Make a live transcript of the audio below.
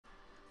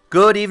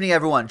Good evening,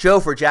 everyone.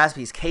 Joe for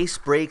Jaspys,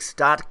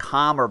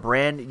 casebreaks.com, our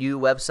brand new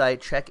website.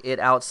 Check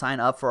it out. Sign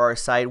up for our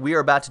site. We are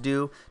about to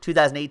do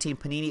 2018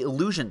 Panini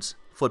Illusions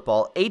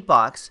Football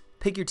 8-box.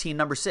 Pick your team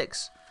number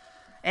 6.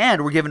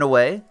 And we're giving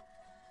away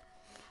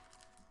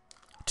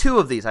 2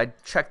 of these. I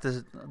checked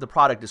the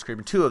product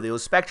description. 2 of these. It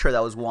was Spectra,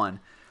 that was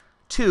 1.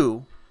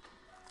 2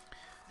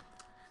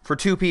 for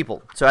 2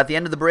 people. So at the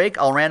end of the break,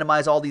 I'll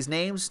randomize all these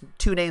names.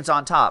 2 names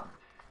on top.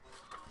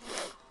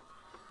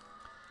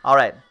 All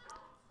right.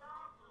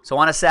 So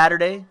on a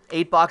Saturday,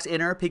 8-box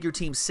inner, pick your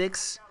team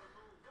 6.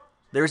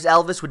 There's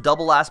Elvis with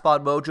double last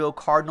spot mojo,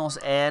 Cardinals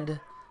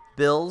and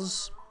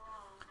Bills.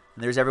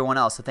 And there's everyone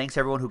else. So thanks to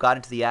everyone who got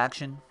into the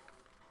action.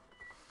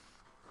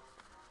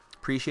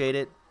 Appreciate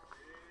it.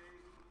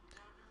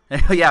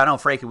 Yeah, I know,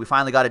 Frankie, we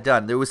finally got it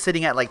done. There was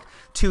sitting at like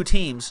 2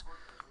 teams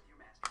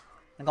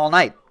like all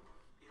night.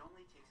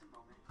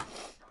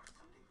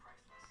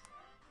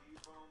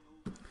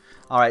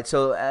 All right,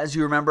 so as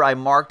you remember, I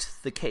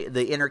marked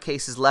the inner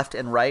cases left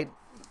and right.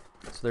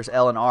 So there's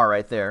L and R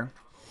right there.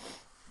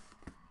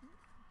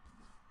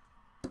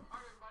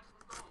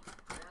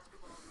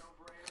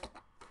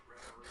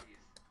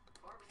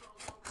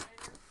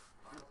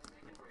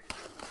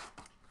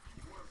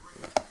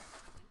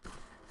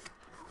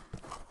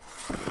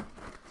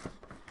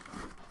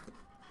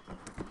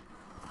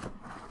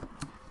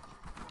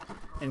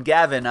 And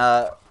Gavin,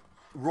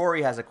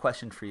 Rory has a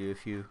question for you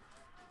if you're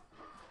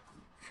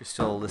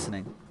still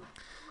listening.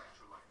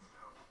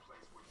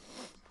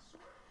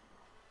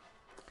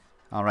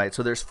 All right,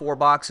 so there's 4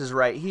 boxes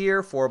right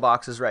here, 4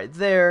 boxes right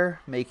there,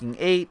 making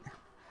 8.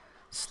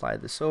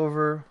 Slide this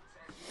over.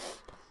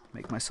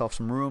 Make myself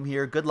some room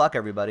here. Good luck,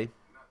 everybody.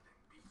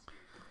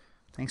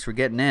 Thanks for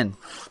getting in.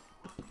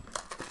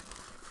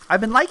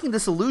 I've been liking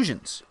this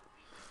Illusions.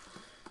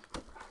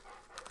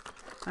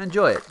 I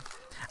enjoy it.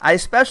 I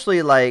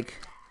especially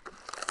like,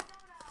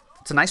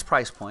 it's a nice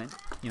price point,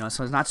 you know,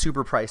 so it's not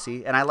super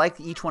pricey. And I like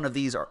each one of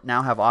these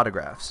now have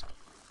autographs.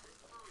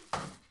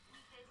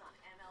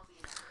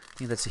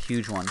 I think that's a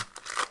huge one.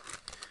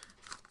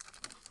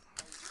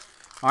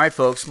 All right,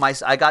 folks.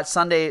 I got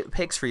Sunday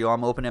picks for you.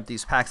 I'm opening up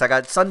these packs. I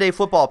got Sunday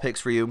football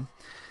picks for you.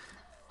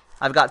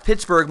 I've got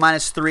Pittsburgh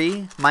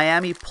 -3,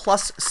 Miami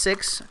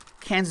 +6,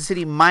 Kansas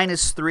City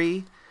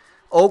 -3,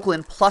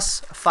 Oakland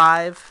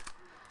 +5,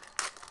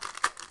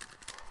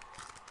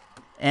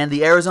 and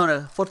the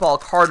Arizona Football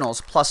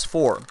Cardinals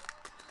 +4.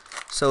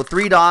 So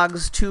 3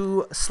 dogs,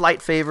 2 slight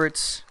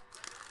favorites.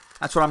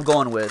 That's what I'm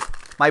going with.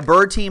 My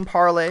bird team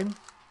parlay.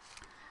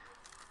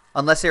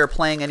 Unless they are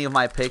playing any of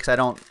my picks, I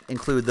don't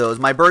include those.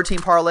 My bird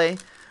team parlay,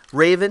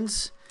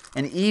 Ravens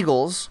and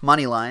Eagles,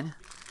 money line.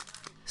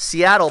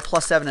 Seattle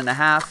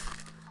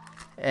 +7.5.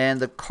 And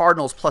the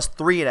Cardinals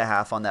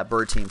 +3.5 on that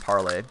bird team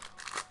parlay.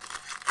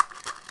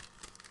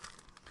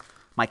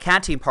 My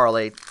cat team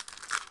parlay,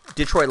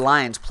 Detroit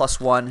Lions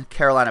 +1.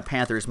 Carolina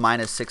Panthers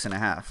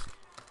 -6.5.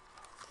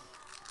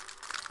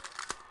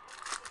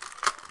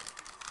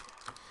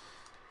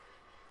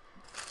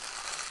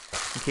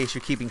 In case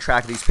you're keeping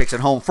track of these picks at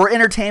home. For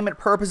entertainment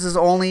purposes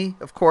only,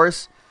 of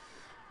course.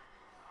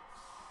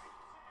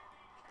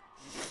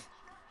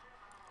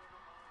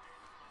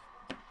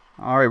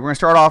 All right, we're going to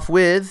start off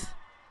with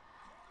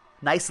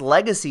nice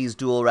Legacies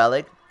dual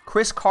relic.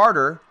 Chris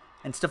Carter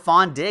and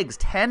Stephon Diggs,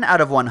 10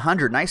 out of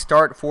 100. Nice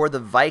start for the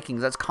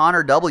Vikings. That's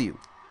Connor W.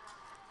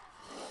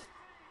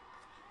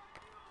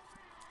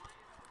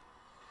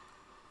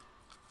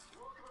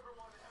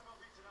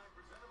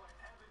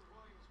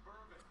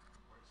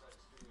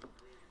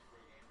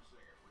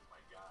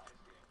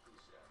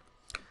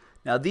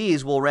 Now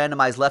these will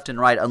randomize left and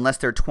right unless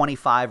they're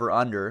 25 or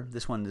under.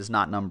 This one is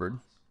not numbered.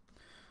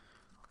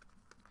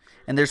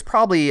 And there's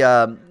probably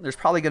going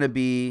to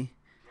be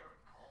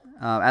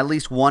at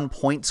least 1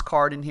 points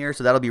card in here,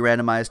 so that'll be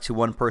randomized to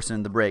 1 person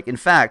in the break. In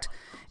fact,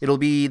 it'll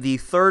be the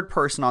 3rd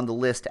person on the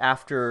list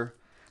after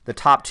the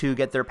top 2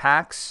 get their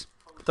packs.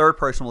 3rd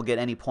person will get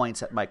any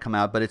points that might come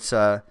out, but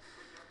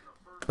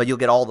but you'll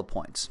get all the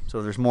points. So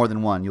if there's more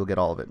than 1, you'll get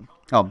all of it.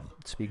 Oh,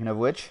 speaking of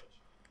which.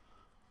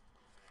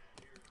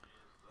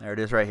 There it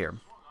is right here.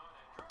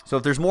 So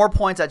if there's more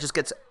points, that just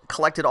gets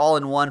collected all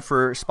in one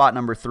for spot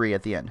number 3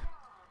 at the end.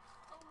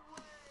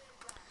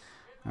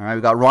 All right,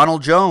 we got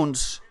Ronald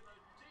Jones,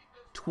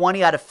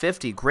 20 out of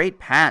 50. Great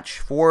patch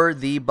for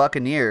the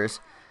Buccaneers.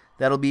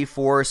 That'll be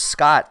for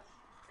Scott.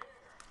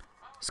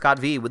 Scott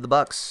V with the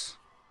Bucks.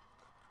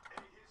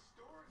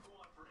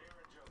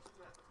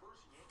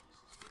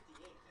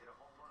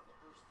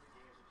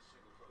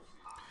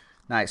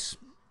 Nice.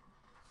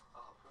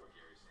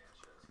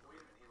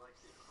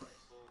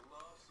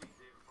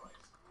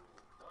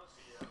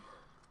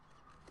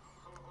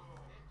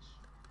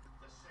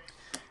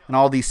 And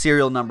all these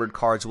serial numbered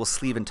cards will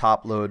sleeve and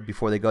top load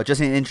before they go.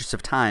 Just in the interest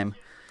of time,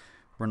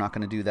 we're not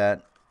going to do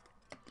that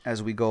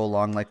as we go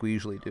along like we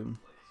usually do.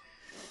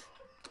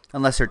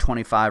 Unless they're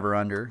 25 or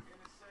under.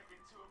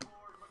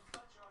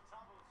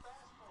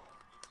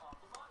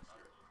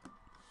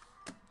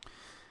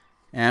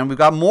 And we've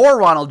got more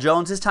Ronald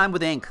Jones, this time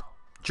with ink.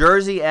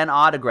 Jersey and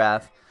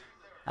autograph.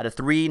 out of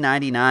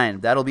 399.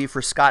 That'll be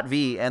for Scott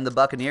V and the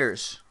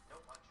Buccaneers.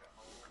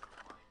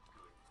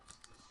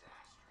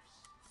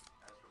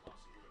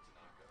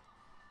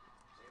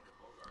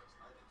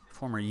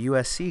 Former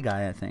USC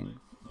guy, I think,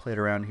 played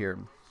around here.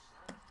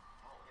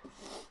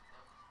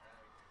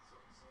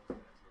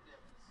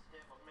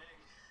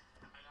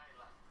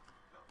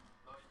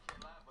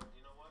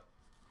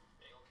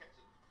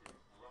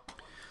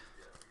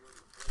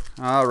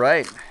 All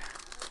right.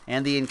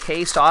 And the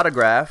encased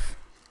autograph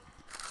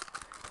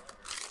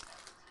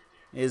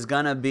is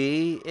gonna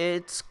be,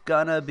 it's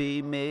gonna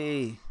be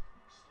me.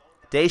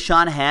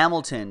 Deshaun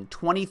Hamilton,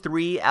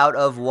 23 out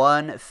of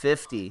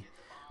 150.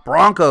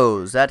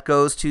 Broncos, that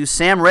goes to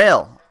Sam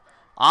Rail.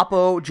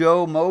 Oppo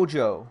Joe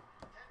Mojo.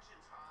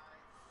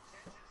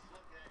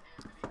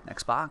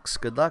 Next box,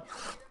 good luck.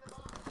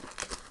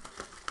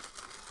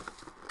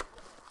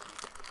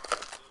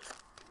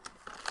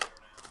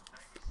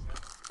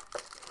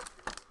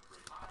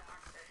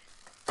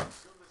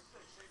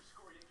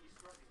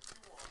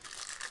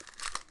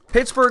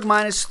 Pittsburgh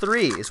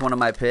 -3 is one of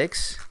my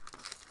picks.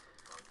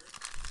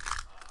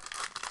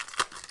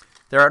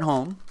 They're at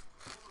home.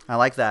 I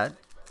like that.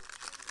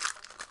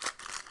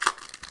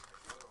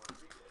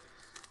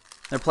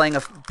 They're playing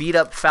a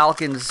beat-up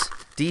Falcons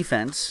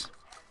defense.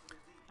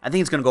 I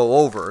think it's going to go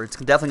over. It's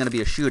definitely going to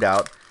be a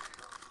shootout.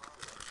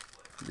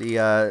 The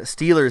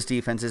Steelers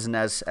defense isn't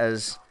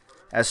as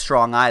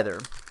strong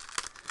either.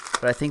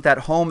 But I think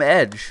that home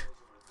edge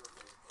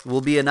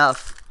will be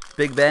enough.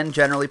 Big Ben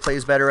generally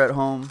plays better at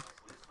home.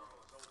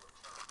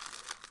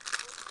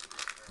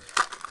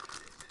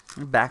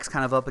 Back's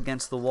kind of up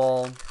against the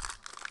wall,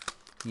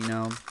 you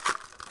know.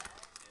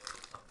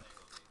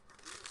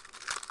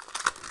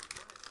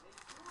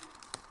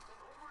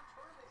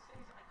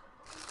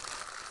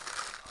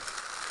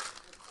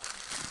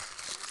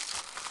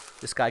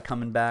 This guy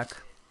coming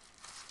back.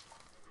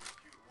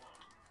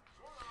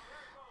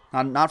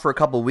 Not for a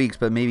couple weeks,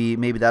 but maybe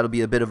that'll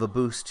be a bit of a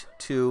boost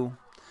too.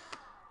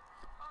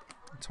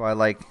 That's why I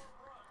like.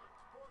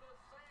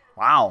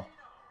 Wow.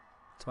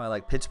 That's why I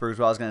like Pittsburgh's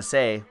what I was going to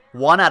say.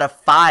 1 out of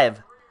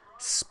 5.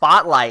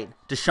 Spotlight.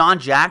 Deshaun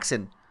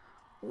Jackson.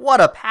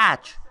 What a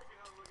patch.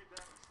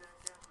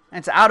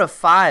 It's out of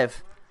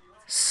 5.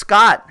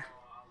 Scott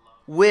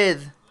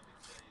with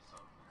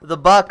the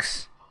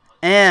Bucks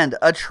and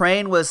a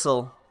train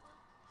whistle.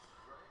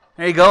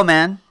 There you go,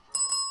 man.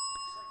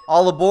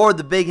 All aboard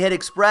the Big Hit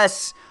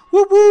Express.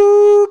 Whoop,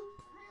 whoop.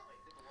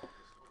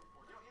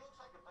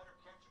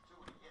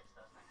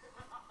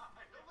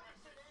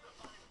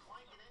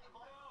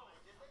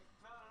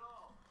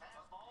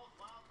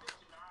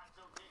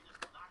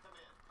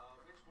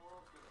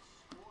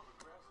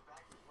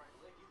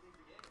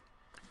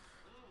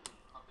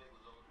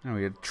 And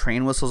we had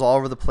train whistles all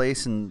over the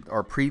place in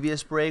our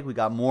previous break. We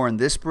got more in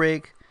this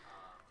break.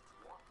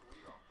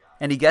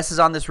 Any guesses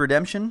on this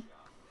redemption?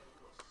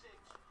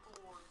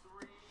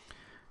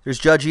 There's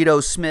Judge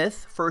Ito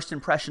Smith, first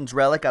impressions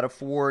relic out of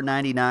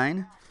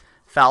 499.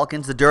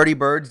 Falcons, the Dirty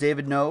Birds,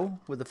 David No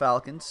with the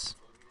Falcons.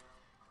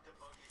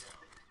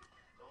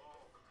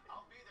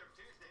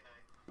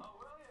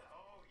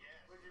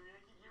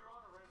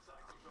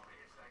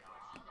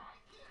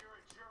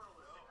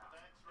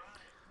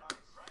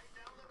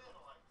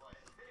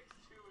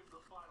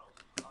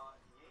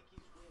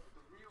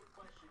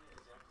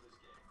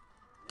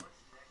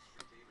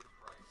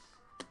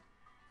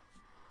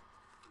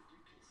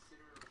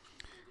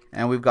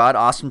 And we've got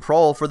Austin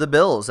Prohl for the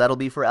Bills. That'll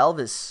be for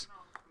Elvis.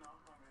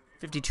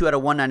 52 out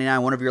of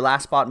 199, one of your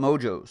last spot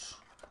mojos.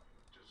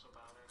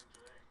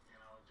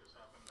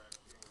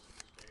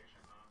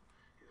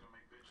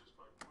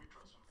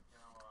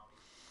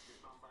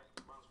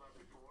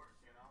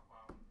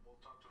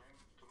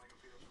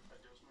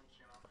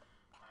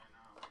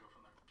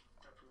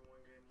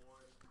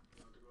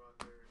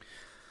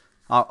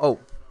 Oh.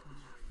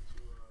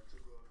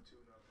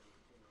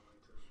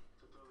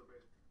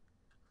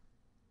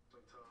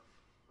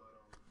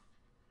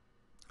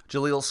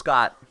 Jaleel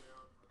Scott,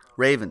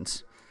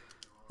 Ravens.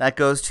 That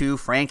goes to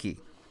Frankie.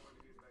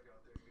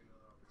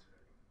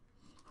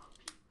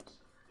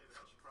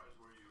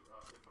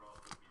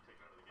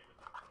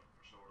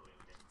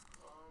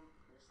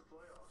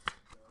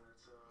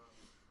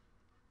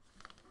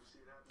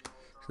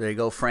 So there you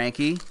go,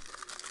 Frankie.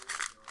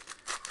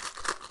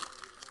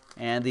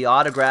 And the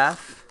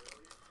autograph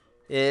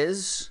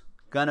is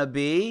going to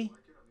be,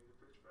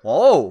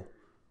 whoa,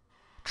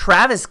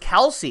 Travis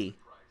Kelce.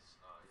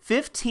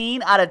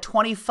 15 out of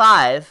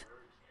 25,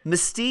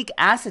 Mystique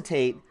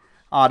Acetate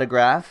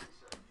autograph.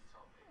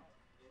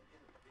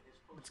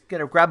 Let's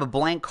grab a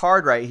blank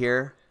card right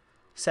here.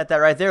 Set that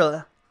right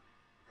there.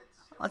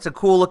 That's a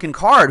cool looking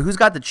card. Who's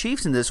got the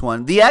Chiefs in this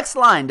one? The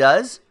X-Line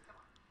does.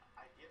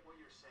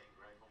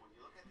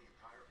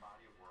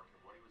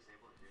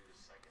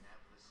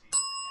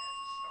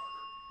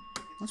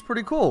 That's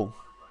pretty cool.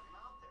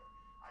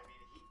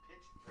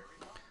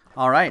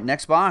 All right,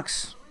 next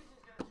box.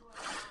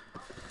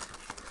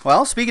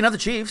 Well, speaking of the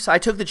Chiefs, I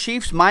took the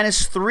Chiefs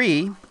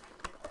 -3.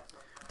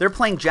 They're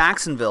playing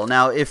Jacksonville.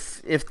 Now,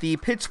 if the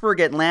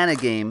Pittsburgh-Atlanta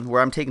game,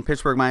 where I'm taking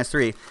Pittsburgh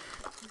 -3,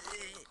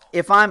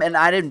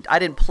 I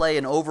didn't play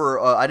an over,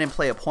 I didn't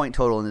play a point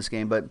total in this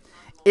game, but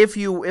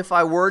if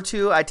I were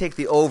to, I'd take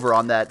the over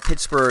on that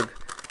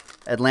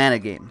Pittsburgh-Atlanta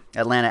game.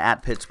 Atlanta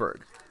at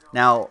Pittsburgh.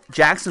 Now,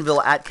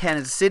 Jacksonville at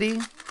Kansas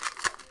City,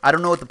 I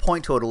don't know what the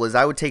point total is.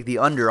 I would take the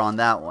under on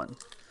that one.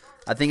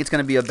 I think it's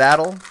going to be a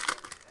battle,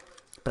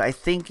 but I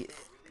think,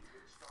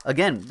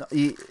 again,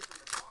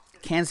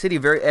 Kansas City,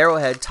 very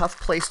Arrowhead, tough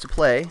place to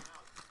play.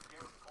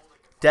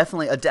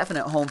 Definitely a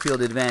definite home field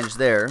advantage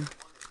there.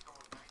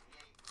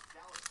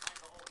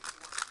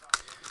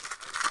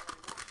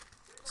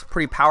 It's a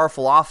pretty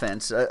powerful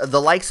offense.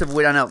 The likes of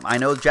which I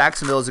know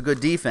Jacksonville is a good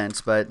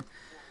defense, but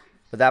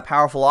that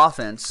powerful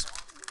offense,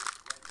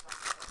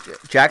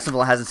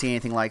 Jacksonville hasn't seen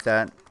anything like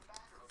that.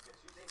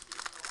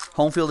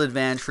 Home field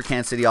advantage for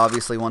Kansas City,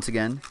 obviously, once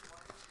again.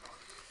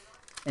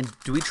 And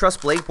do we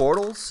trust Blake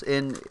Bortles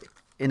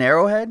in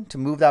Arrowhead to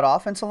move that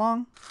offense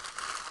along?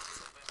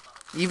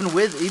 Even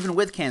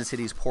with Kansas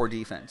City's poor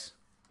defense.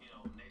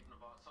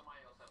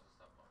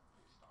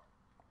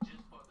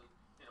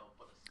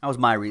 That was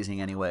my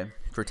reasoning anyway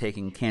for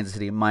taking Kansas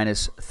City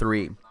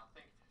 -3.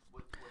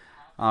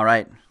 All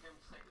right.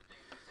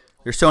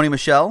 Your Sony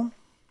Michel.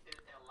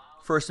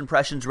 First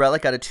impressions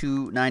relic out of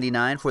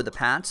 299 for the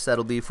Pats.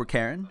 That'll be for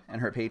Karen and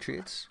her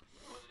Patriots.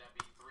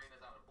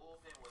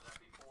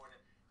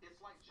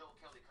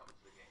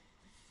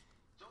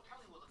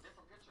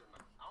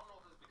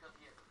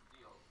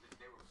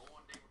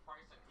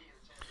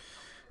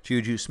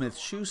 Juju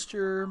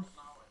Smith-Schuster.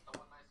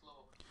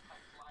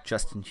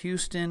 Justin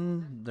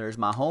Houston. There's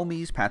my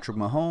homies. Patrick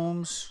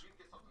Mahomes.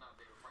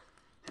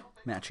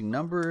 Matching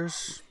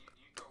numbers.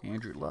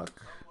 Andrew Luck.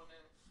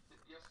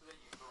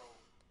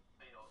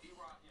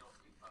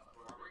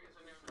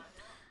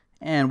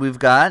 And we've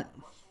got,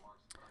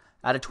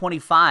 out of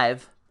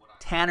 25,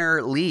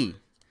 Tanner Lee.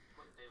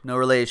 No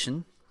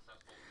relation.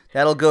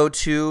 That'll go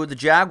to the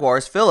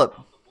Jaguars, Philip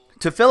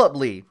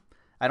Lee.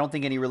 I don't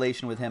think any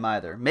relation with him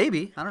either.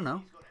 Maybe. I don't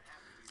know.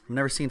 I've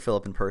never seen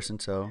Philip in person,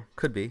 so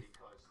could be.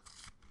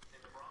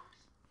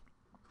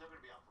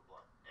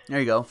 There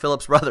you go.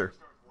 Philip's brother.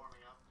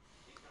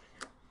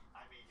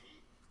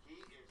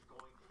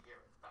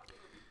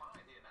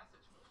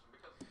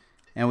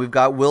 And we've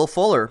got Will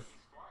Fuller.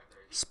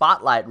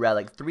 Spotlight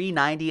relic,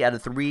 390 out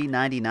of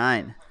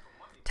 399.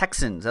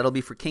 Texans, that'll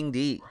be for King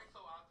D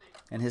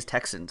and his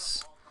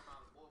Texans.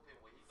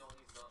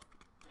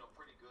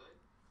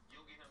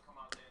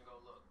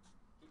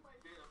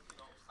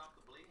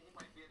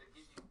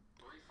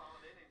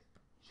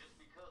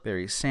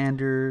 Barry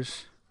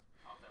Sanders,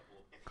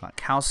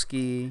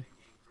 Gronkowski,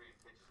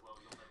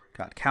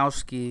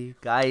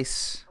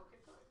 Geis.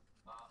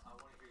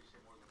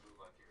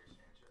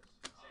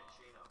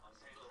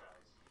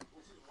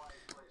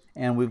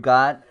 And we've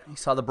got, you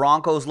saw the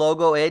Broncos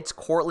logo, it's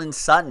Cortland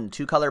Sutton,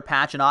 2-color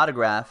patch and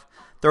autograph,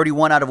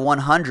 31 out of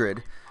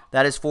 100.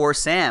 That is for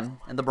Sam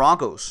and the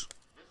Broncos.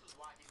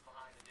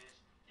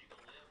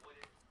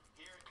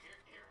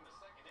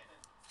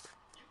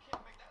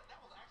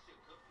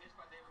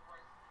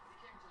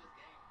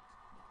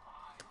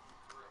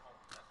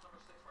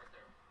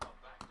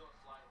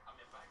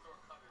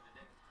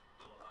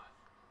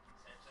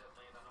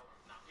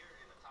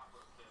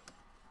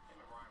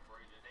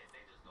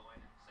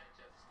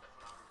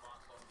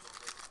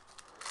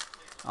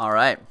 All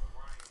right.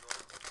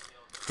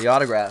 The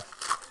autograph.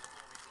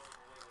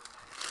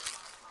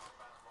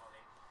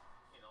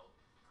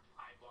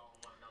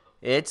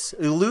 It's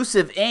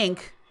Elusive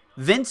Ink,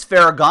 Vince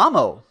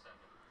Ferragamo.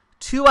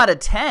 2 out of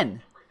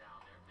 10.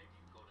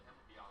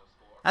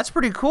 That's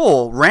pretty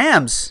cool.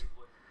 Rams.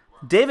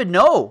 David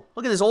No.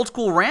 Look at this old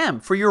school Ram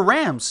for your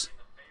Rams.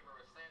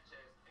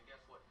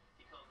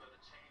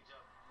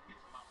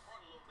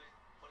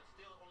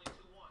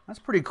 That's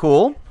pretty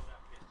cool.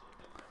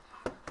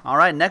 All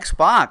right, next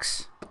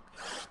box.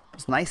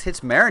 It's nice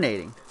hits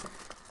marinating.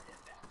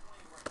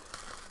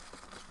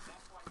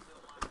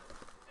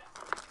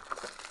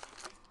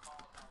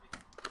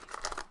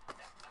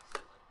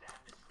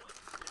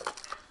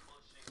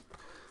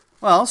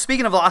 Well,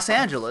 speaking of Los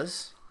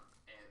Angeles,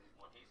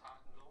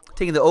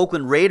 taking the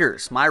Oakland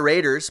Raiders. My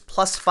Raiders,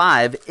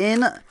 +5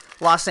 in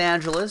Los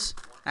Angeles.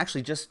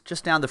 Actually,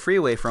 just down the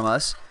freeway from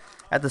us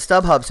at the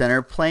StubHub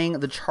Center,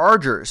 playing the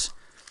Chargers.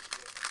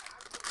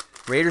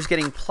 Raiders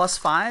getting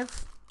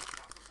 +5.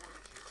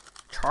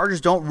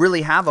 Chargers don't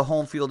really have a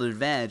home field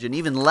advantage, and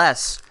even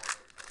less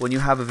when you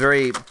have a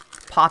very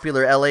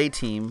popular LA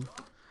team,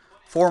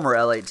 former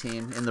LA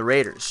team, in the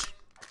Raiders.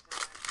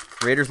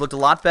 Raiders looked a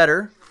lot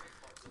better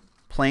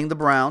playing the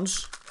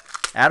Browns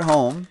at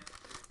home,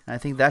 and I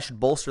think that should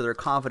bolster their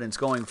confidence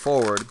going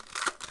forward.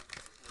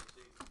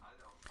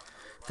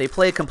 They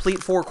play a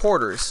complete 4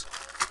 quarters.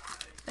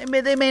 They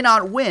may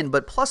not win,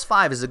 but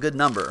 +5 is a good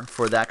number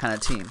for that kind of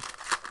team.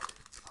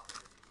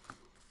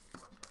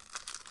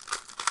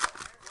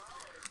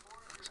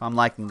 So I'm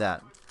liking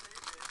that.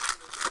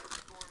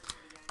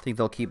 I think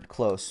they'll keep it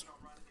close.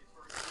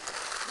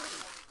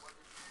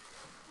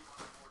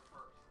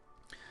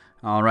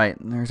 All right,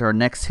 there's our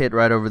next hit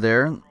right over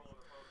there. And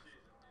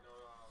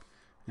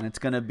it's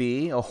going to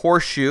be a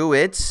horseshoe.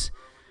 It's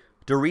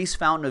Doris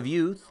Fountain of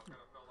Youth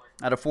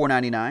out of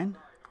 $4.99.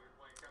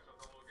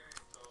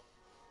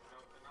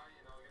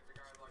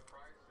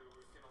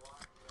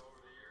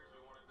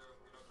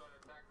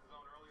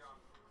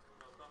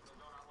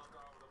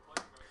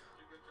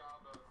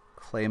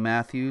 Clay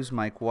Matthews,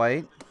 Mike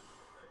White.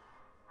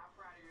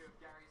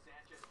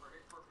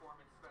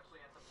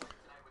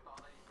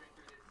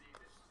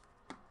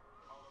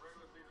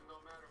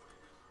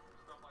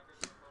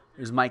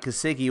 There's Mike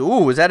Gesicki.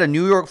 Ooh, is that a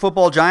New York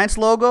Football Giants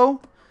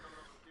logo?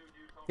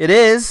 It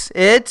is.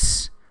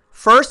 It's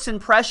First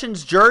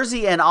Impressions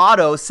jersey and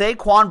auto,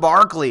 Saquon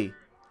Barkley.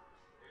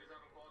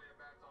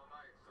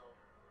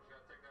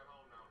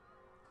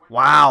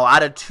 Wow,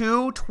 out of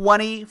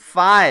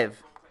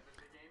 225.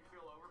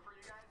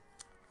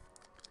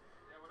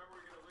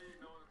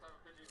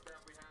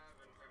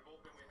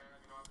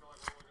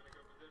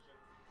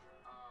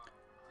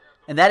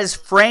 And that is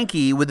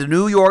Frankie with the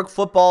New York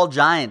Football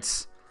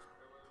Giants.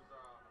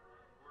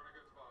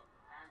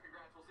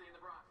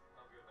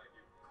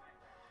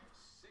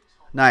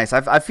 Nice.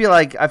 I feel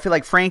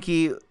like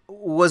Frankie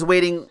was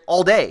waiting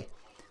all day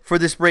for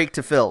this break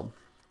to fill.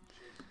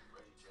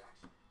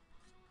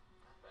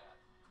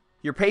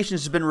 Your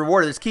patience has been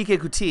rewarded. It's Kike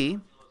Kuti.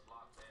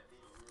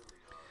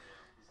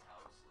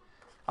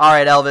 All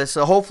right, Elvis.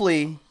 So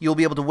hopefully you'll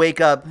be able to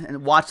wake up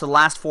and watch the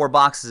last 4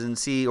 boxes and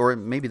see, or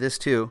maybe this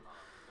too,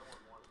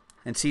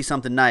 and see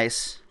something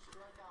nice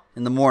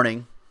in the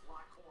morning.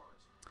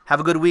 Have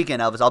a good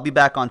weekend, Elvis. I'll be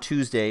back on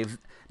Tuesday.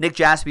 Nick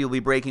Jaspy will be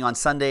breaking on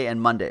Sunday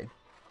and Monday.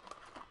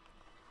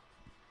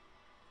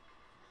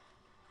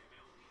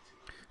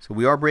 So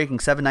we are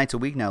breaking 7 nights a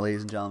week now,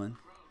 ladies and gentlemen.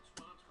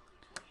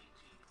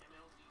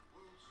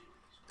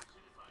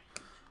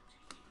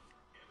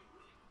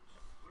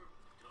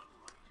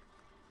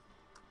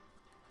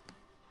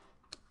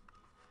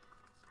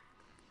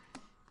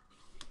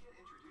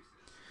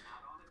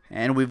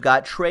 And we've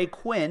got Trey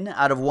Quinn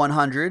out of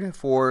 100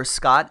 for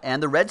Scott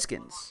and the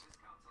Redskins.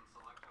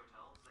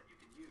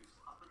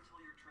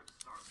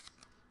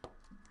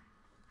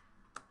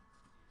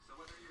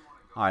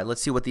 All right,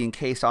 let's see what the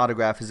encased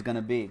autograph is going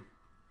to be.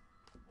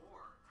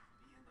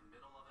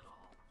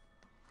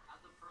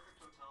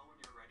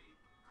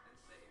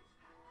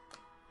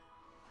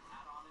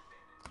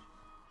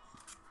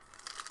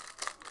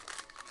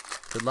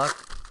 Good luck.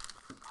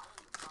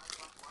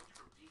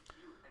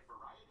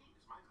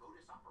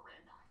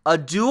 A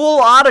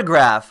dual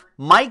autograph,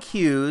 Mike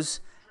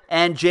Hughes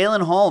and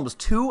Jalen Holmes,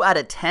 2 out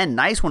of 10.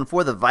 Nice one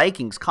for the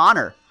Vikings.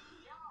 Connor.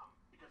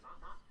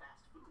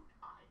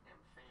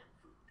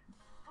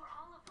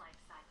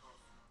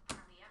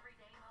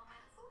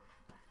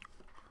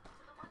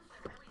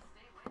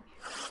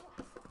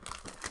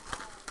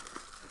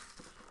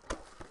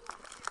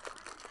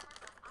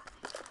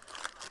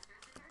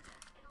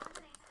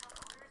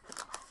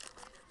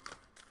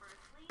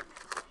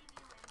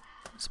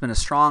 It's been a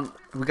strong.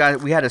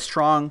 We had a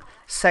strong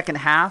second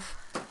half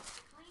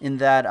in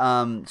that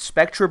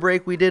Spectra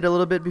break we did a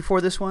little bit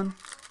before this one,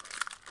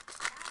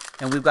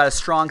 and we've got a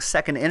strong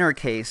second inner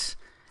case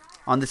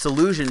on this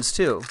Illusions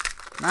too.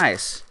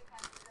 Nice.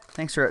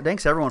 Thanks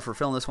everyone for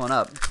filling this one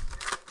up.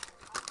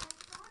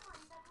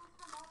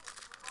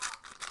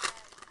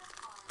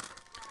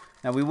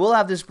 Now we will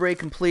have this break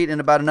complete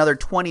in about another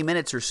 20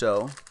 minutes or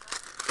so.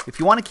 If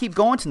you want to keep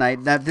going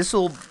tonight, now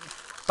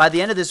by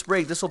the end of this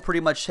break, this will pretty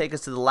much take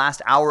us to the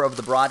last hour of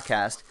the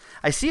broadcast.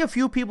 I see a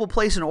few people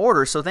place an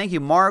order, so thank you,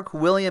 Mark,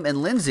 William,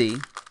 and Lindsay.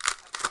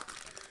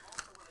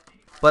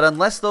 But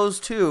unless those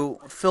 2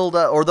 filled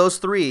up, or those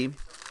 3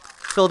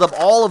 filled up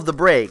all of the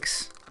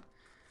breaks,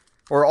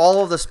 or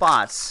all of the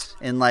spots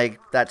in like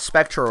that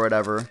Spectra or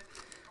whatever,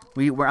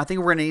 I think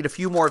we're going to need a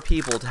few more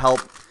people to help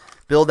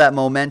build that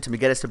momentum to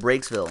get us to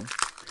Breaksville.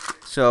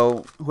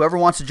 So whoever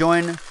wants to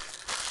join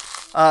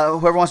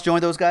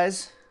those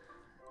guys,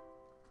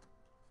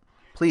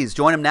 please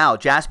join them now.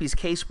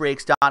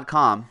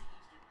 JaspysCaseBreaks.com.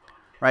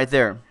 Right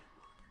there.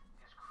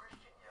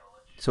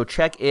 So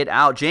check it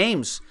out.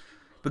 James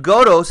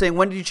Bigoto saying,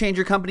 when did you change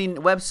your company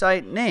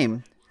website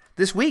name?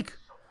 This week.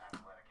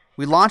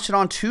 We launched it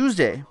on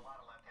Tuesday.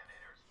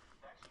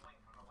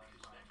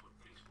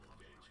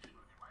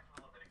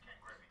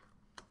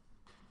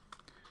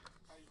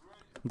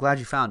 I'm glad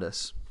you found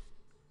us.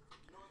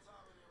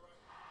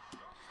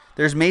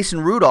 There's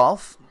Mason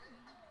Rudolph.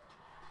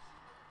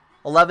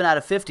 11 out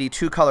of 50,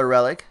 2-color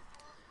relic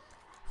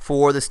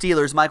for the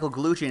Steelers. Michael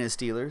Gallucci and his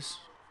Steelers.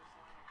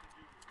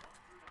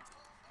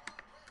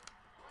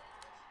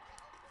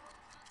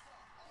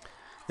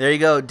 There you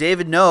go.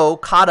 David No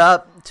caught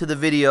up to the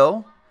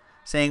video,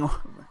 saying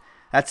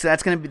that's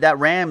going to be that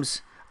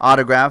Rams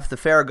autograph. The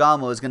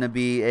Ferragamo is going to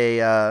be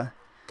a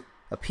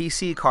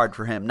PC card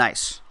for him.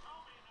 Nice.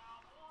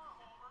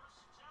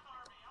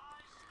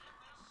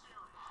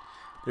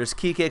 There's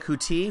Kike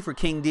Kuti for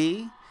King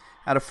D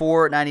out of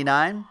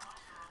 $4.99.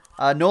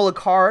 Nola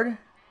card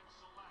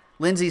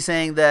Lindsay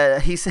saying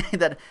that he's saying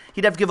that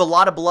he'd have to give a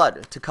lot of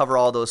blood to cover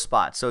all those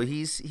spots. So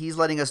he's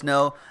letting us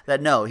know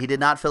that no, he did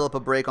not fill up a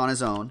break on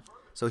his own.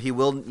 So he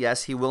will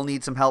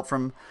need some help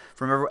from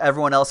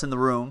everyone else in the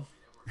room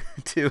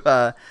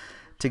to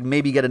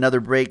maybe get another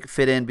break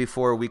fit in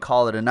before we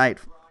call it a night.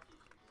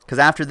 Because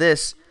after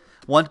this,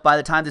 by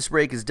the time this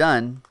break is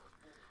done,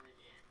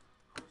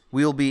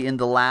 we'll be in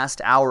the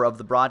last hour of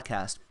the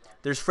broadcast.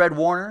 There's Fred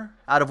Warner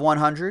out of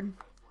 100.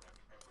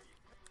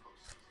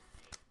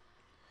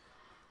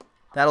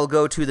 That'll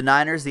go to the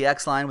Niners, the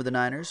X line with the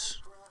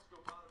Niners.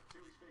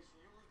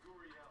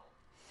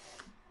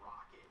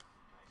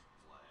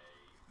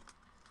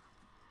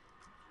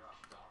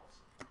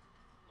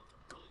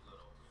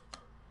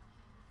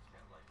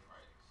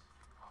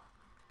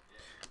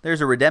 There's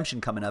a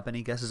redemption coming up.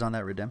 Any guesses on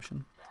that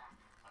redemption?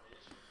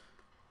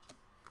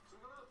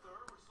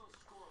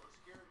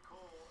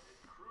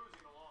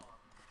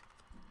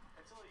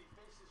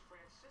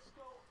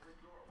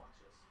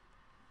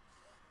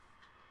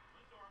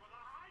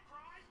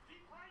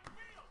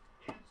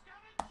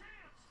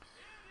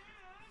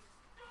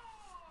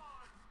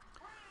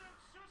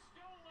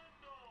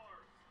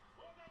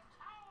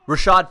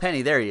 Rashad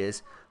Penny, there he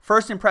is.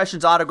 First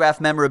impressions autograph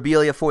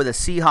memorabilia for the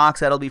Seahawks.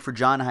 That'll be for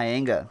John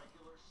Hyenga.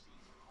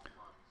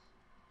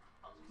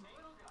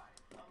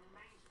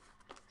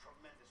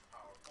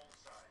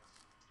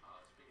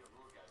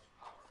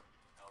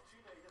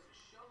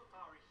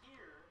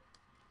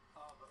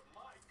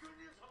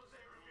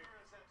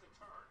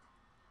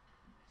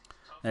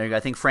 There you go.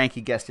 I think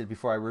Frankie guessed it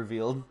before I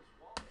revealed.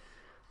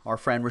 Our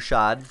friend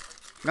Rashad.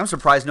 I'm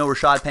surprised no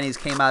Rashad Pennies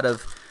came out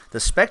of the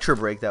Spectra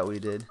break that we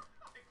did.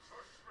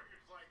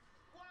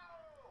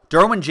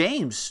 Derwin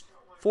James,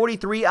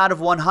 43 out of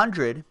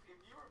 100.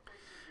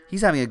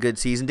 He's having a good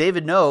season.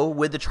 David No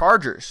with the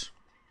Chargers.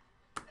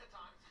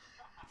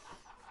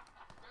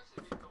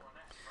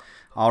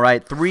 All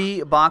right,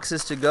 3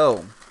 boxes to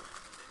go.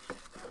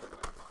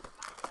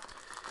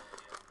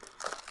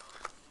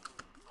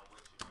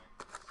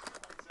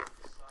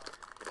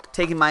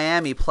 Taking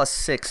Miami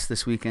 +6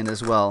 this weekend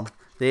as well.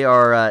 They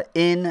are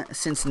in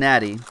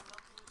Cincinnati.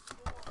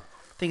 I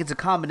think it's a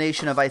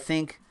combination of,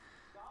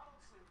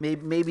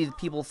 maybe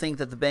people think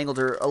that the Bengals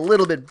are a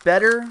little bit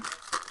better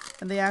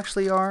than they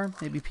actually are.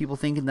 Maybe people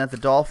thinking that the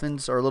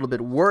Dolphins are a little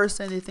bit worse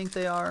than they think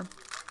they are.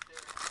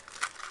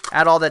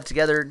 Add all that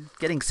together,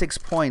 getting 6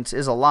 points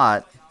is a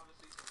lot.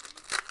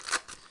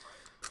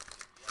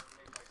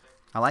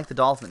 I like the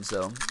Dolphins,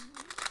 though.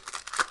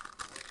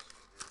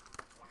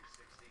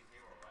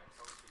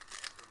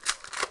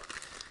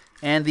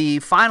 And the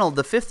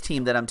 5th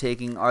team that I'm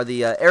taking are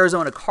the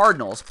Arizona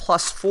Cardinals,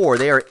 +4.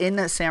 They are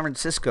in San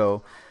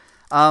Francisco.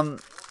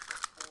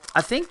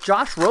 I think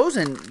Josh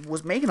Rosen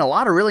was making a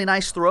lot of really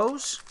nice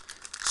throws.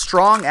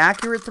 Strong,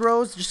 accurate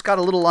throws. Just got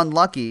a little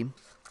unlucky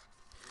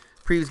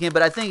previous game.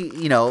 But I think,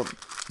 he's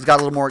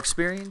got a little more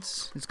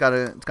experience. He's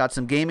got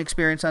some game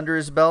experience under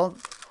his belt.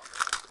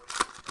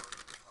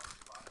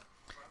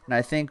 And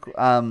I think,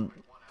 do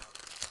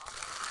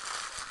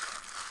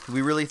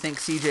we really think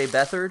C.J.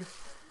 Beathard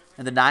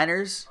and the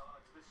Niners,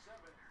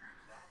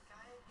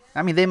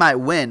 they might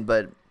win,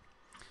 but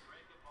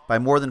by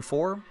more than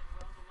 4?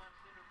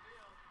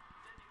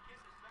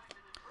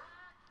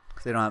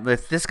 They don't have,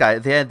 if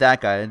they had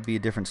that guy, it'd be a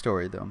different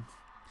story, though.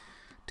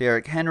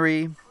 Derrick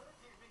Henry.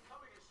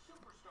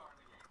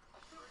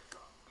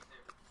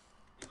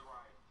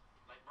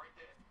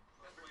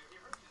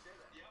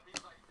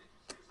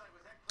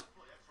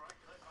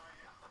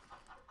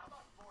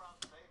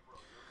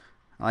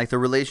 I like the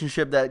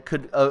relationship that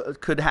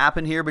could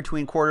happen here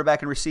between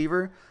quarterback and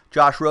receiver.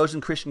 Josh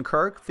Rosen, Christian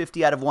Kirk,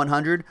 50 out of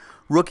 100.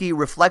 Rookie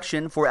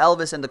reflection for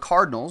Elvis and the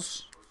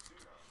Cardinals.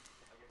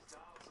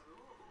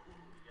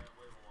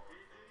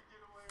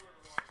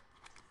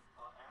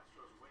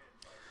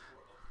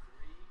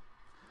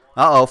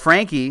 Uh-oh,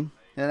 Frankie.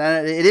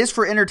 And it is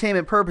for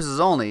entertainment purposes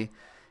only.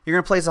 You're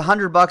going to place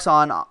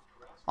 $100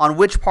 on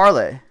which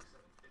parlay?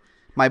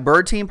 My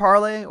bird team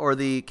parlay or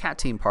the cat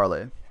team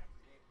parlay?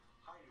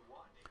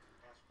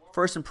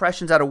 First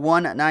impressions out of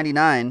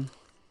 199.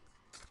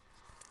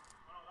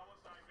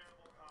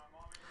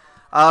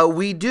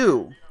 We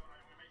do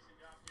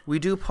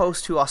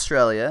post to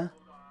Australia.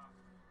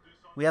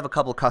 We have a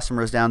couple of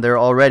customers down there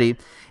already.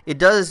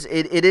 It is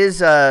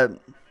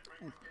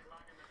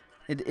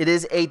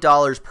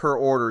 $8 per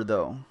order,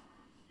 though.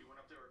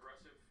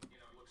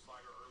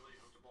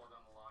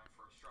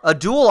 A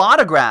dual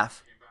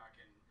autograph.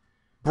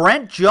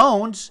 Brent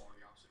Jones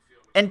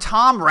and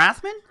Tom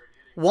Rathman?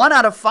 1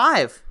 out of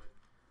 5.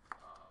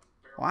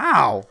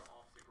 Wow.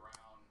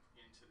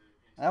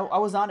 I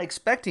was not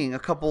expecting a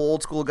couple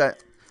old school guys.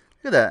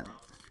 Look at that.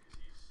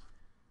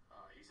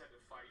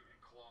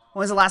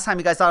 When was the last time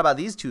you guys thought about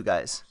these two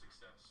guys?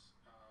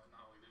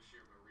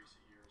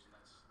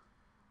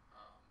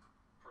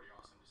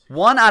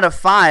 One out of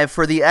 5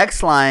 for the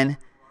X line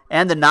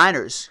and the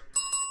Niners.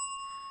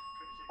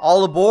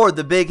 All aboard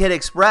the Big Hit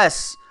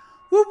Express.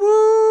 Whoop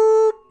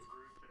whoop.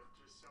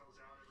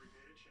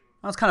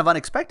 That was kind of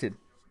unexpected.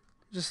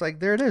 Just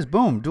like, there it is.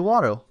 Boom. Dual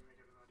auto.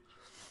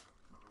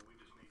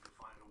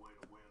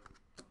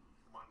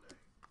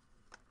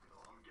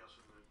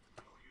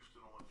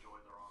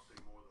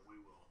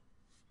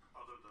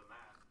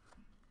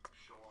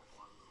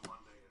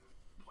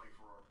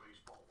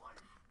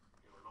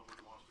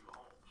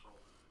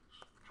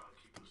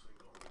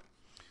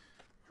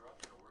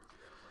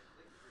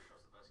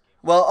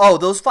 Well, oh,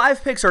 those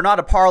 5 picks are not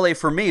a parlay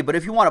for me, but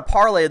if you want to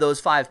parlay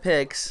those 5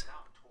 picks,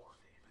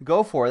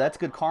 go for it. That's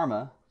good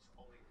karma.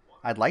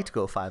 I'd like to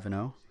go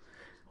 5-0.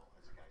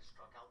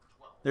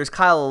 There's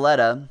Kyle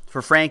Aletta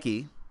for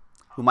Frankie,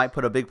 who might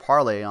put a big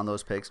parlay on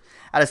those picks.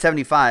 Out of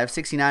 75,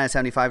 69 out of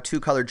 75,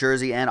 2-color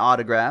jersey and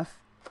autograph.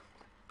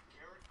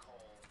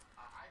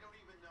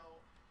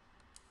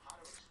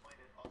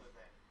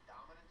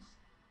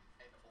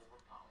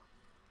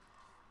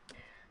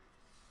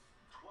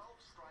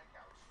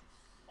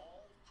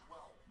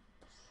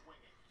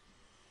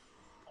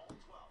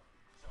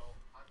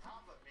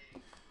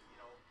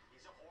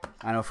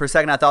 I know, for a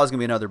second I thought it was going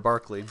to be another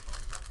Barkley.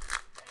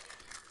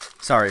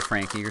 Sorry,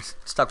 Frankie, you're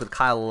stuck with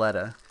Kyle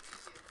Aletta.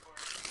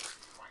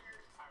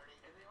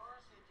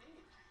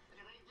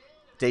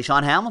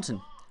 Deshaun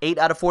Hamilton, 8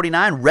 out of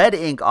 49, red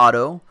ink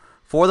auto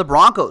for the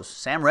Broncos.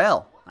 Sam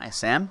Rail. Nice,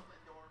 Sam.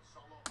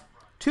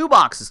 2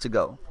 boxes to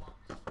go.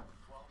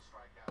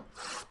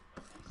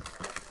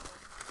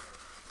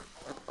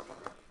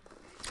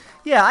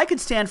 Yeah, I could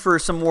stand for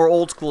some more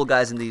old school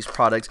guys in these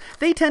products.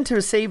 They tend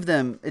to save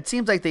them. It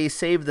seems like they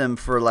save them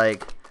for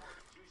like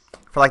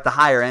the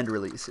higher end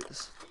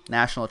releases,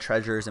 National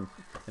Treasures and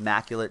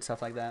Immaculate,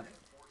 stuff like that.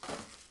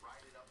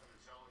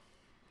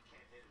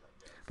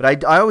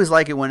 But I always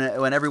like it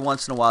when every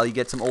once in a while you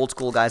get some old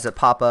school guys that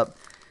pop up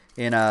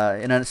in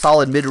a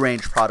solid mid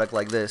range product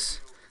like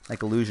this,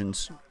 like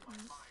Illusions.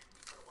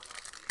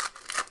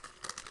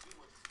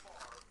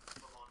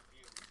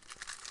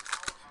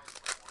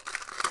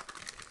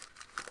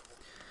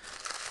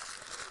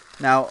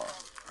 Now,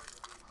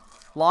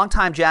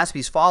 longtime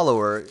Jaspys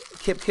follower,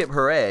 Kip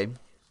Hooray,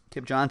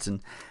 Kip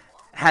Johnson,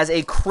 has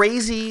a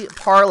crazy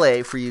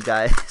parlay for you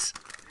guys.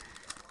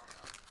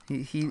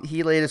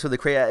 He laid us with a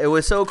crazy. It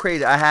was so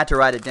crazy I had to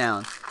write it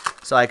down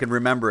so I could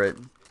remember it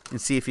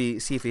and see if he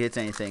hits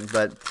anything.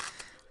 But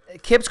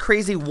Kip's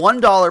crazy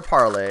 $1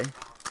 parlay,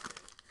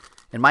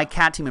 and my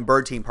cat team and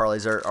bird team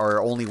parlays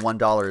are only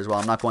 $1 as well.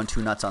 I'm not going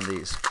too nuts on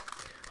these.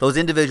 Those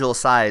individual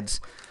sides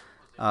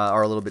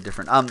are a little bit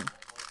different.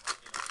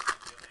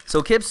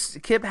 So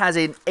Kip has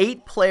an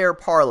 8-player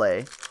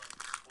parlay.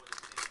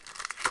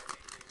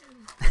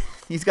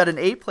 He's got an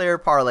 8-player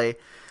parlay.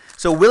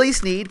 So Willie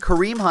Snead,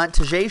 Kareem Hunt,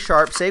 Tajay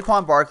Sharp,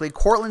 Saquon Barkley,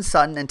 Cortland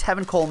Sutton, and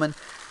Tevin Coleman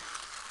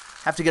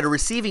have to get a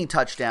receiving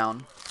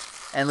touchdown,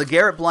 and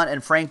LeGarrette Blount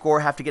and Frank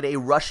Gore have to get a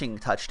rushing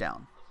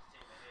touchdown.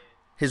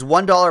 His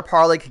 $1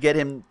 parlay could get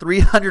him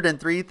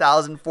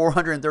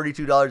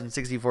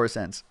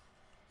 $303,432.64.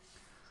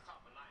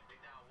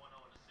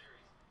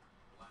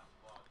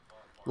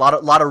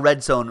 Lot of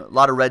red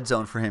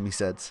zone for him, he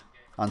says,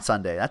 on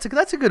Sunday. That's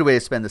a good way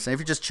to spend this. If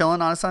you're just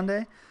chilling on a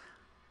Sunday,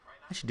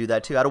 I should do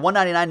that too. Out of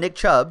 199, Nick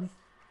Chubb.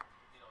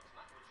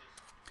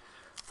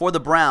 For the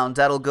Browns,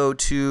 that'll go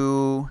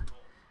to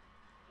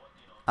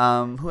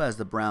who has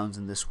the Browns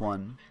in this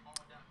one?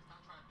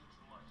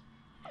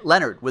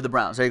 Leonard with the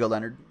Browns. There you go,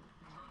 Leonard.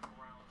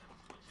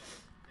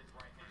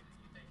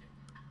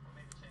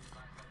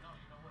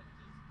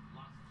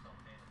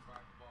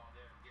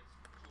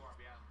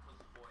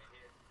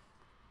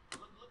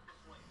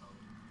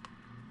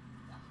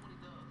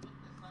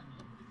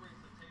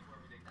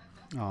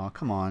 Oh,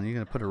 come on. You're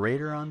going to put a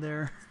Raider on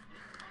there?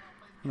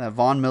 And that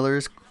Von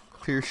Miller's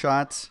clear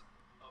shots.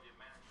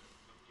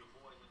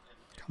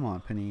 Come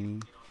on,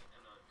 Panini.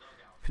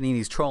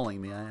 Panini's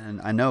trolling me.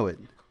 I know it.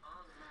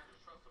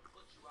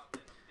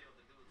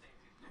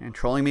 And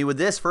trolling me with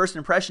this first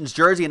impressions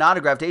jersey and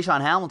autograph,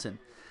 Deshaun Hamilton.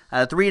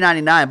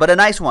 $3.99, but a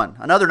nice one.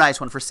 Another nice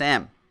one for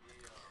Sam.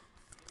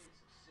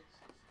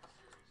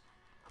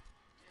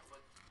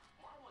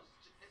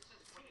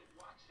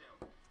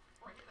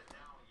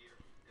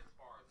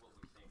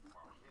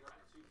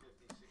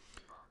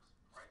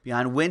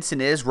 Behind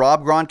Winston is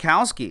Rob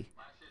Gronkowski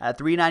at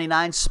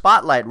 $3.99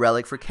 Spotlight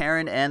relic for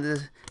Karen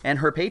and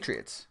her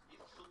Patriots.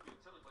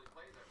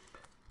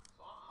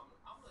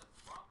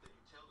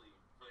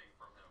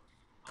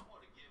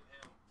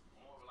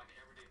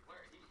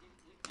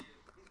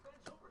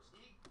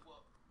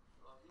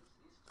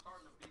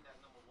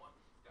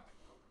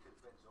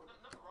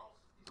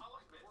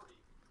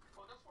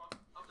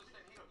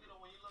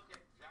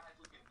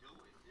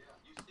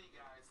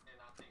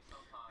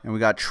 And we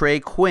got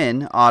Trey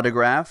Quinn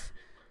autograph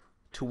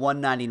to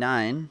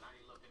 $1.99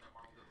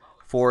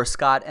 for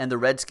Scott and the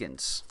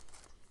Redskins.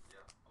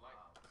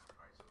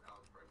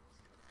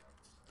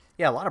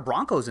 Yeah, a lot of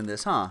Broncos in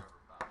this, huh?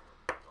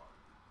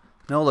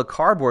 No, the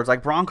cardboards,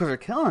 like Broncos are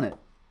killing it.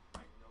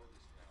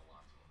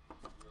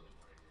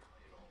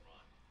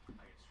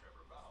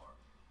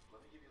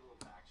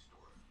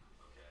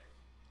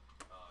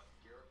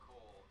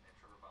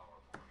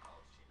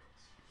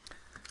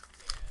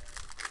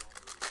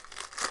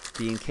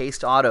 The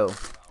encased auto.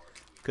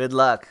 Good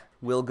luck.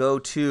 We'll go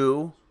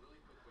to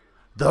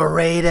the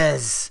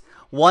Raiders.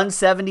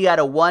 170 out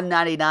of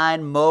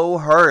 199, Mo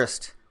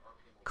Hurst.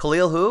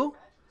 Khalil who?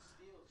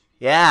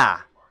 Yeah.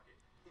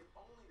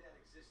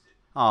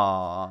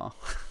 Aww.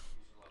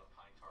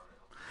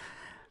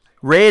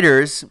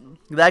 Raiders,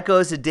 that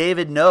goes to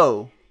David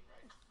No.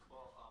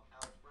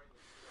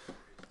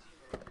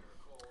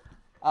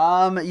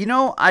 You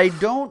know, I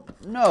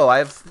don't know.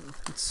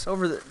 It's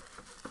over the.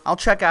 I'll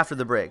check after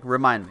the break.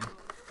 Remind me.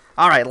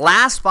 All right,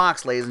 last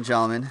box, ladies and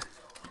gentlemen.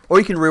 Or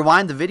you can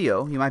rewind the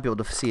video. You might be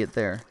able to see it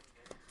there.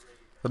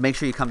 But make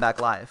sure you come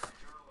back live.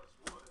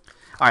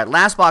 All right,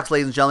 last box,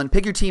 ladies and gentlemen.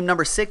 Pick your team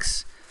number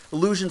 6,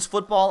 Illusions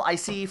Football. I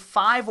see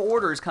 5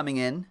 orders coming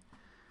in.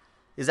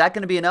 Is that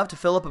going to be enough to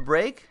fill up a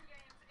break?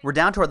 We're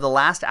down toward the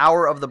last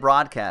hour of the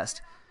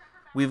broadcast.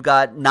 We've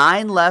got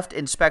 9 left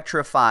in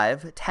Spectra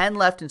 5, 10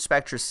 left in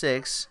Spectra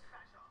 6.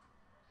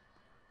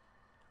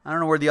 I don't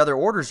know where the other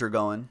orders are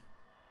going.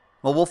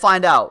 Well, we'll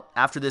find out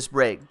after this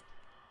break.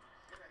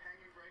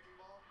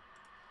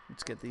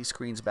 Let's get these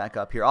screens back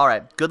up here. All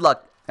right, good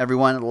luck,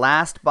 everyone.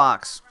 Last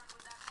box.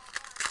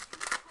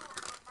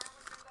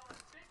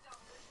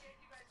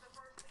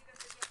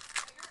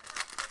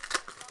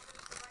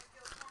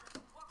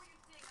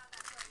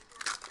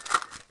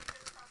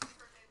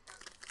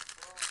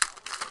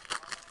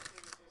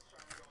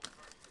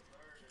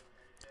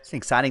 It's an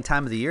exciting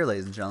time of the year,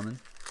 ladies and gentlemen.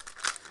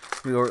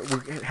 We're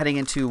heading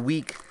into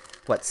week,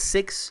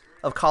 6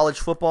 of college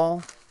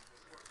football,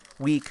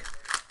 week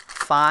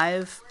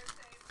 5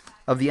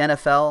 of the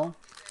NFL.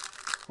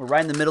 We're right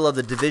in the middle of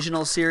the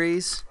divisional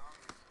series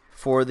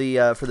for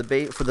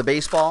the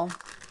baseball.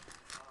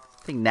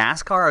 I think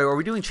NASCAR. Are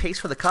we doing Chase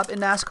for the Cup in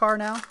NASCAR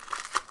now?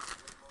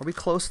 Are we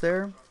close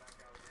there?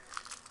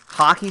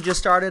 Hockey just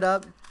started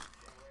up.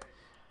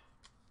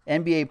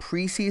 NBA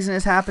preseason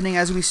is happening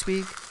as we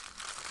speak.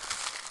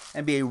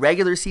 NBA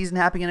regular season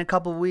happening in a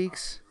couple of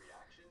weeks,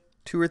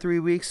 2 or 3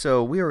 weeks.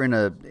 So we are in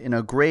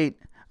a great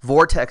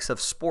vortex of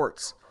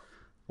sports,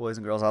 boys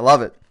and girls. I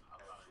love it.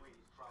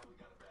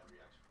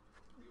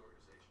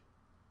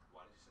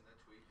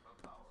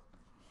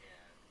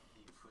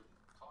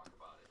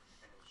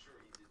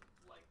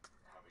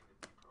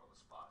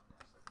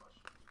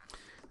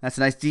 That's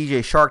a nice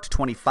DJ Shark to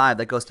 25.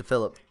 That goes to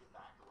Philip.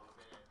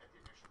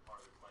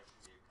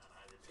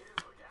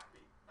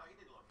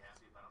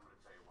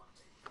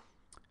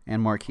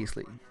 And Marquise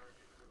Lee.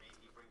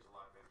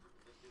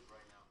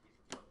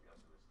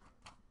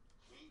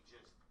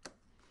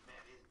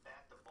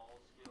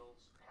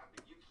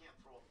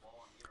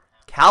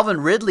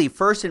 Calvin Ridley,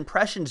 first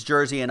impressions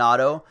jersey in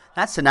auto.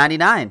 That's to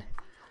 99.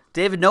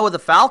 David Noah, the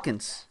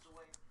Falcons.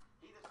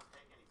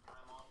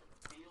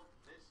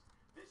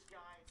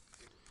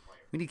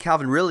 We need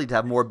Calvin Ridley to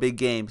have more big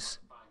games.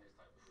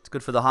 It's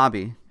good for the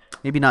hobby.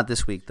 Maybe not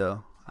this week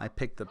though. I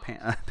picked the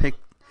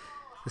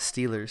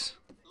Steelers.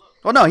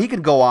 Oh, no, he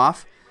can go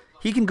off.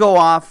 He can go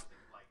off.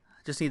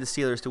 Just need the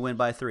Steelers to win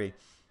by 3.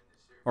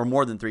 Or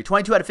more than 3.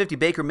 22 out of 50,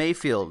 Baker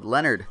Mayfield.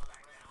 Leonard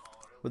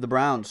with the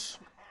Browns.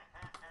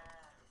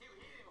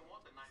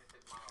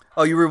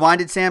 Oh, you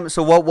rewinded, Sam?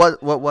 So what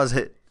was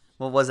it?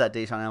 What was that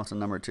Deshaun Hamilton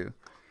number 2?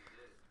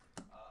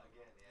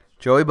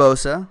 Joey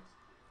Bosa.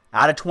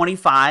 Out of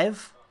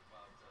 25.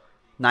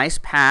 Nice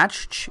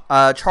patch.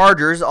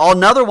 Chargers. Oh,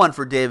 another one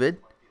for David.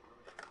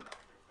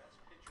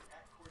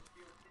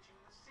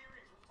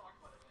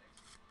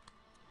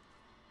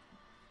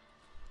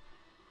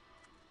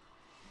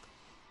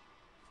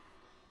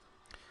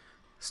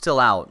 Still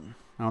out.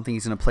 I don't think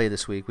he's going to play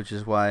this week, which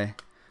is why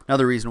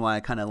another reason why I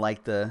kind of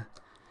like the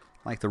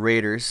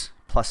Raiders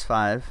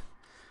 +5.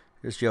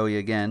 There's Joey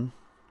again.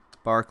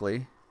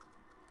 Barkley.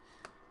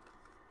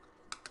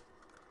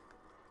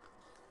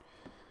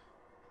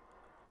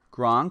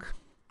 Gronk.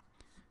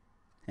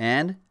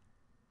 And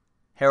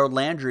Harold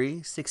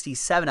Landry,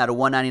 67 out of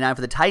 199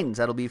 for the Titans.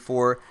 That'll be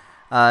for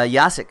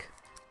Yasik.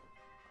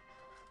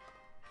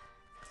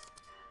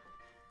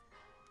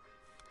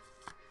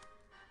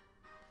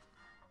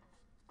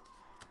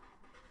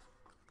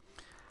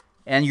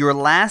 And your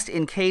last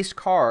encased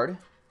card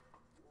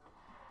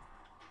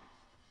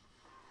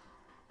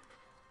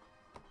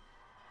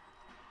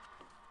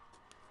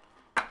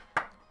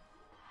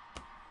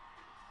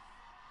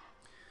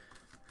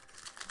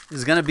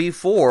is going to be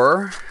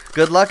for,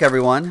 good luck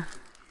everyone,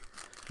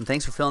 and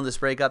thanks for filling this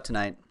break up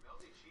tonight.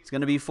 It's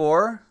going to be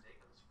for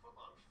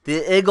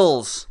the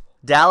Eagles.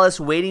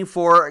 Dallas waiting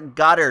for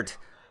Goddard.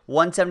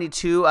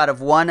 172 out of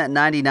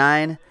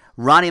 199.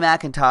 Ronnie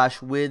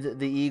McIntosh with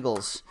the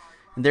Eagles.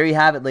 And there you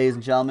have it, ladies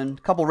and gentlemen.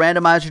 A couple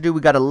randomizers to do.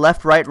 We got a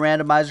left-right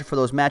randomizer for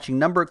those matching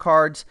number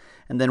cards.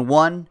 And then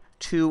 1,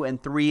 2,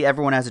 and 3.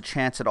 Everyone has a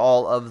chance at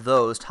all of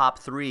those. Top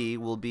 3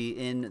 will be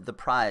in the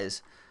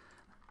prize.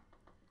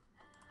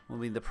 Will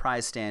be the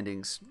prize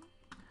standings.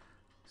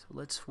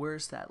 So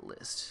where's that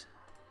list?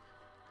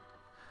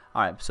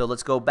 All right, so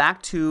let's go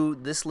back to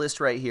this list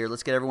right here.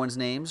 Let's get everyone's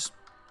names.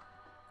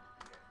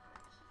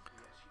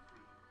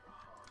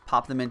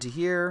 Pop them into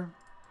here.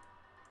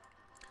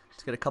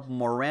 Let's get a couple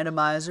more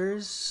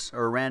randomizers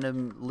or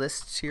random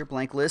lists here.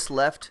 Blank list,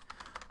 left,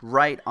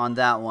 right on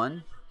that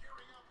one.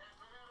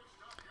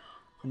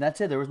 And that's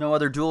it. There was no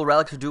other dual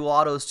relics or dual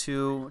autos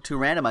to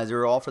randomize. They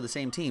were all for the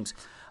same teams.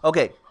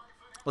 Okay,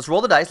 let's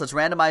roll the dice. Let's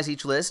randomize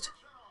each list.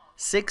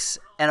 6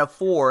 and a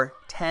 4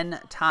 10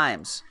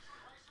 times.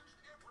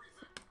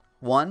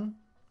 1,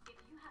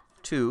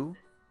 2,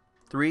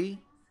 3,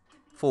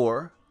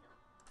 4,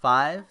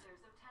 5,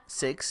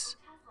 6,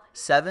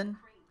 7,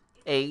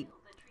 8.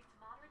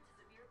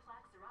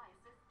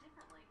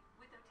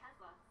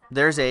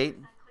 There's 8,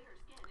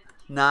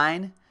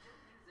 9,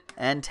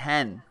 and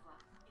 10.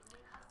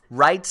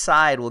 Right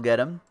side will get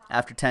them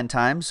after 10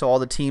 times. So all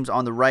the teams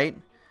on the right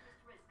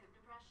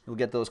will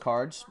get those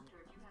cards.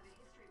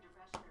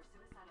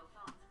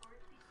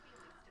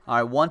 All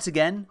right, once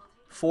again,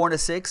 4 and a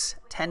 6,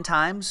 10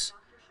 times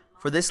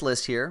for this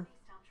list here.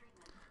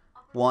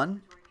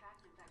 1,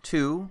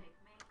 2,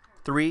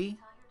 3,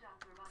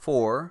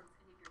 4,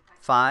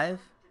 5,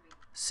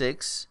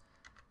 6,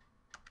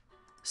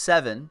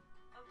 7,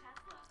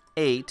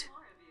 8,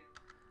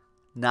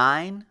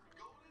 9,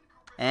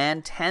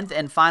 and 10th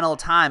and final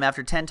time.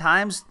 After 10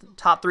 times,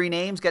 top 3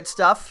 names get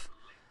stuff.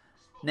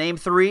 Name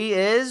 3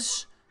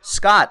 is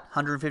Scott,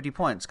 150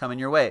 points coming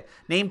your way.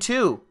 Name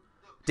 2,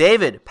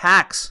 David,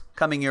 Pax,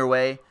 coming your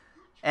way.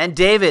 And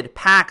David,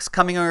 Pax,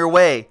 coming your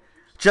way.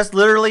 Just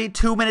literally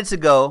 2 minutes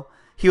ago,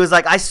 he was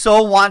like, I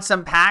so want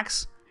some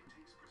Pax.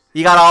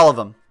 You got all of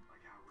them.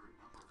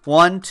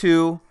 1,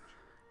 2,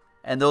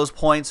 and those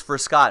points for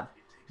Scott.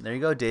 There you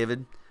go,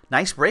 David.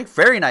 Nice break.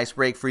 Very nice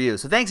break for you.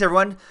 So thanks,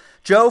 everyone.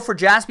 Joe for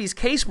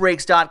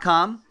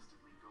JaspysCaseBreaks.com.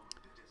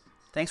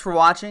 Thanks for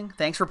watching.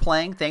 Thanks for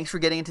playing. Thanks for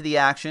getting into the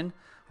action.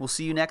 We'll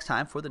see you next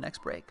time for the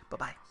next break.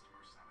 Bye-bye.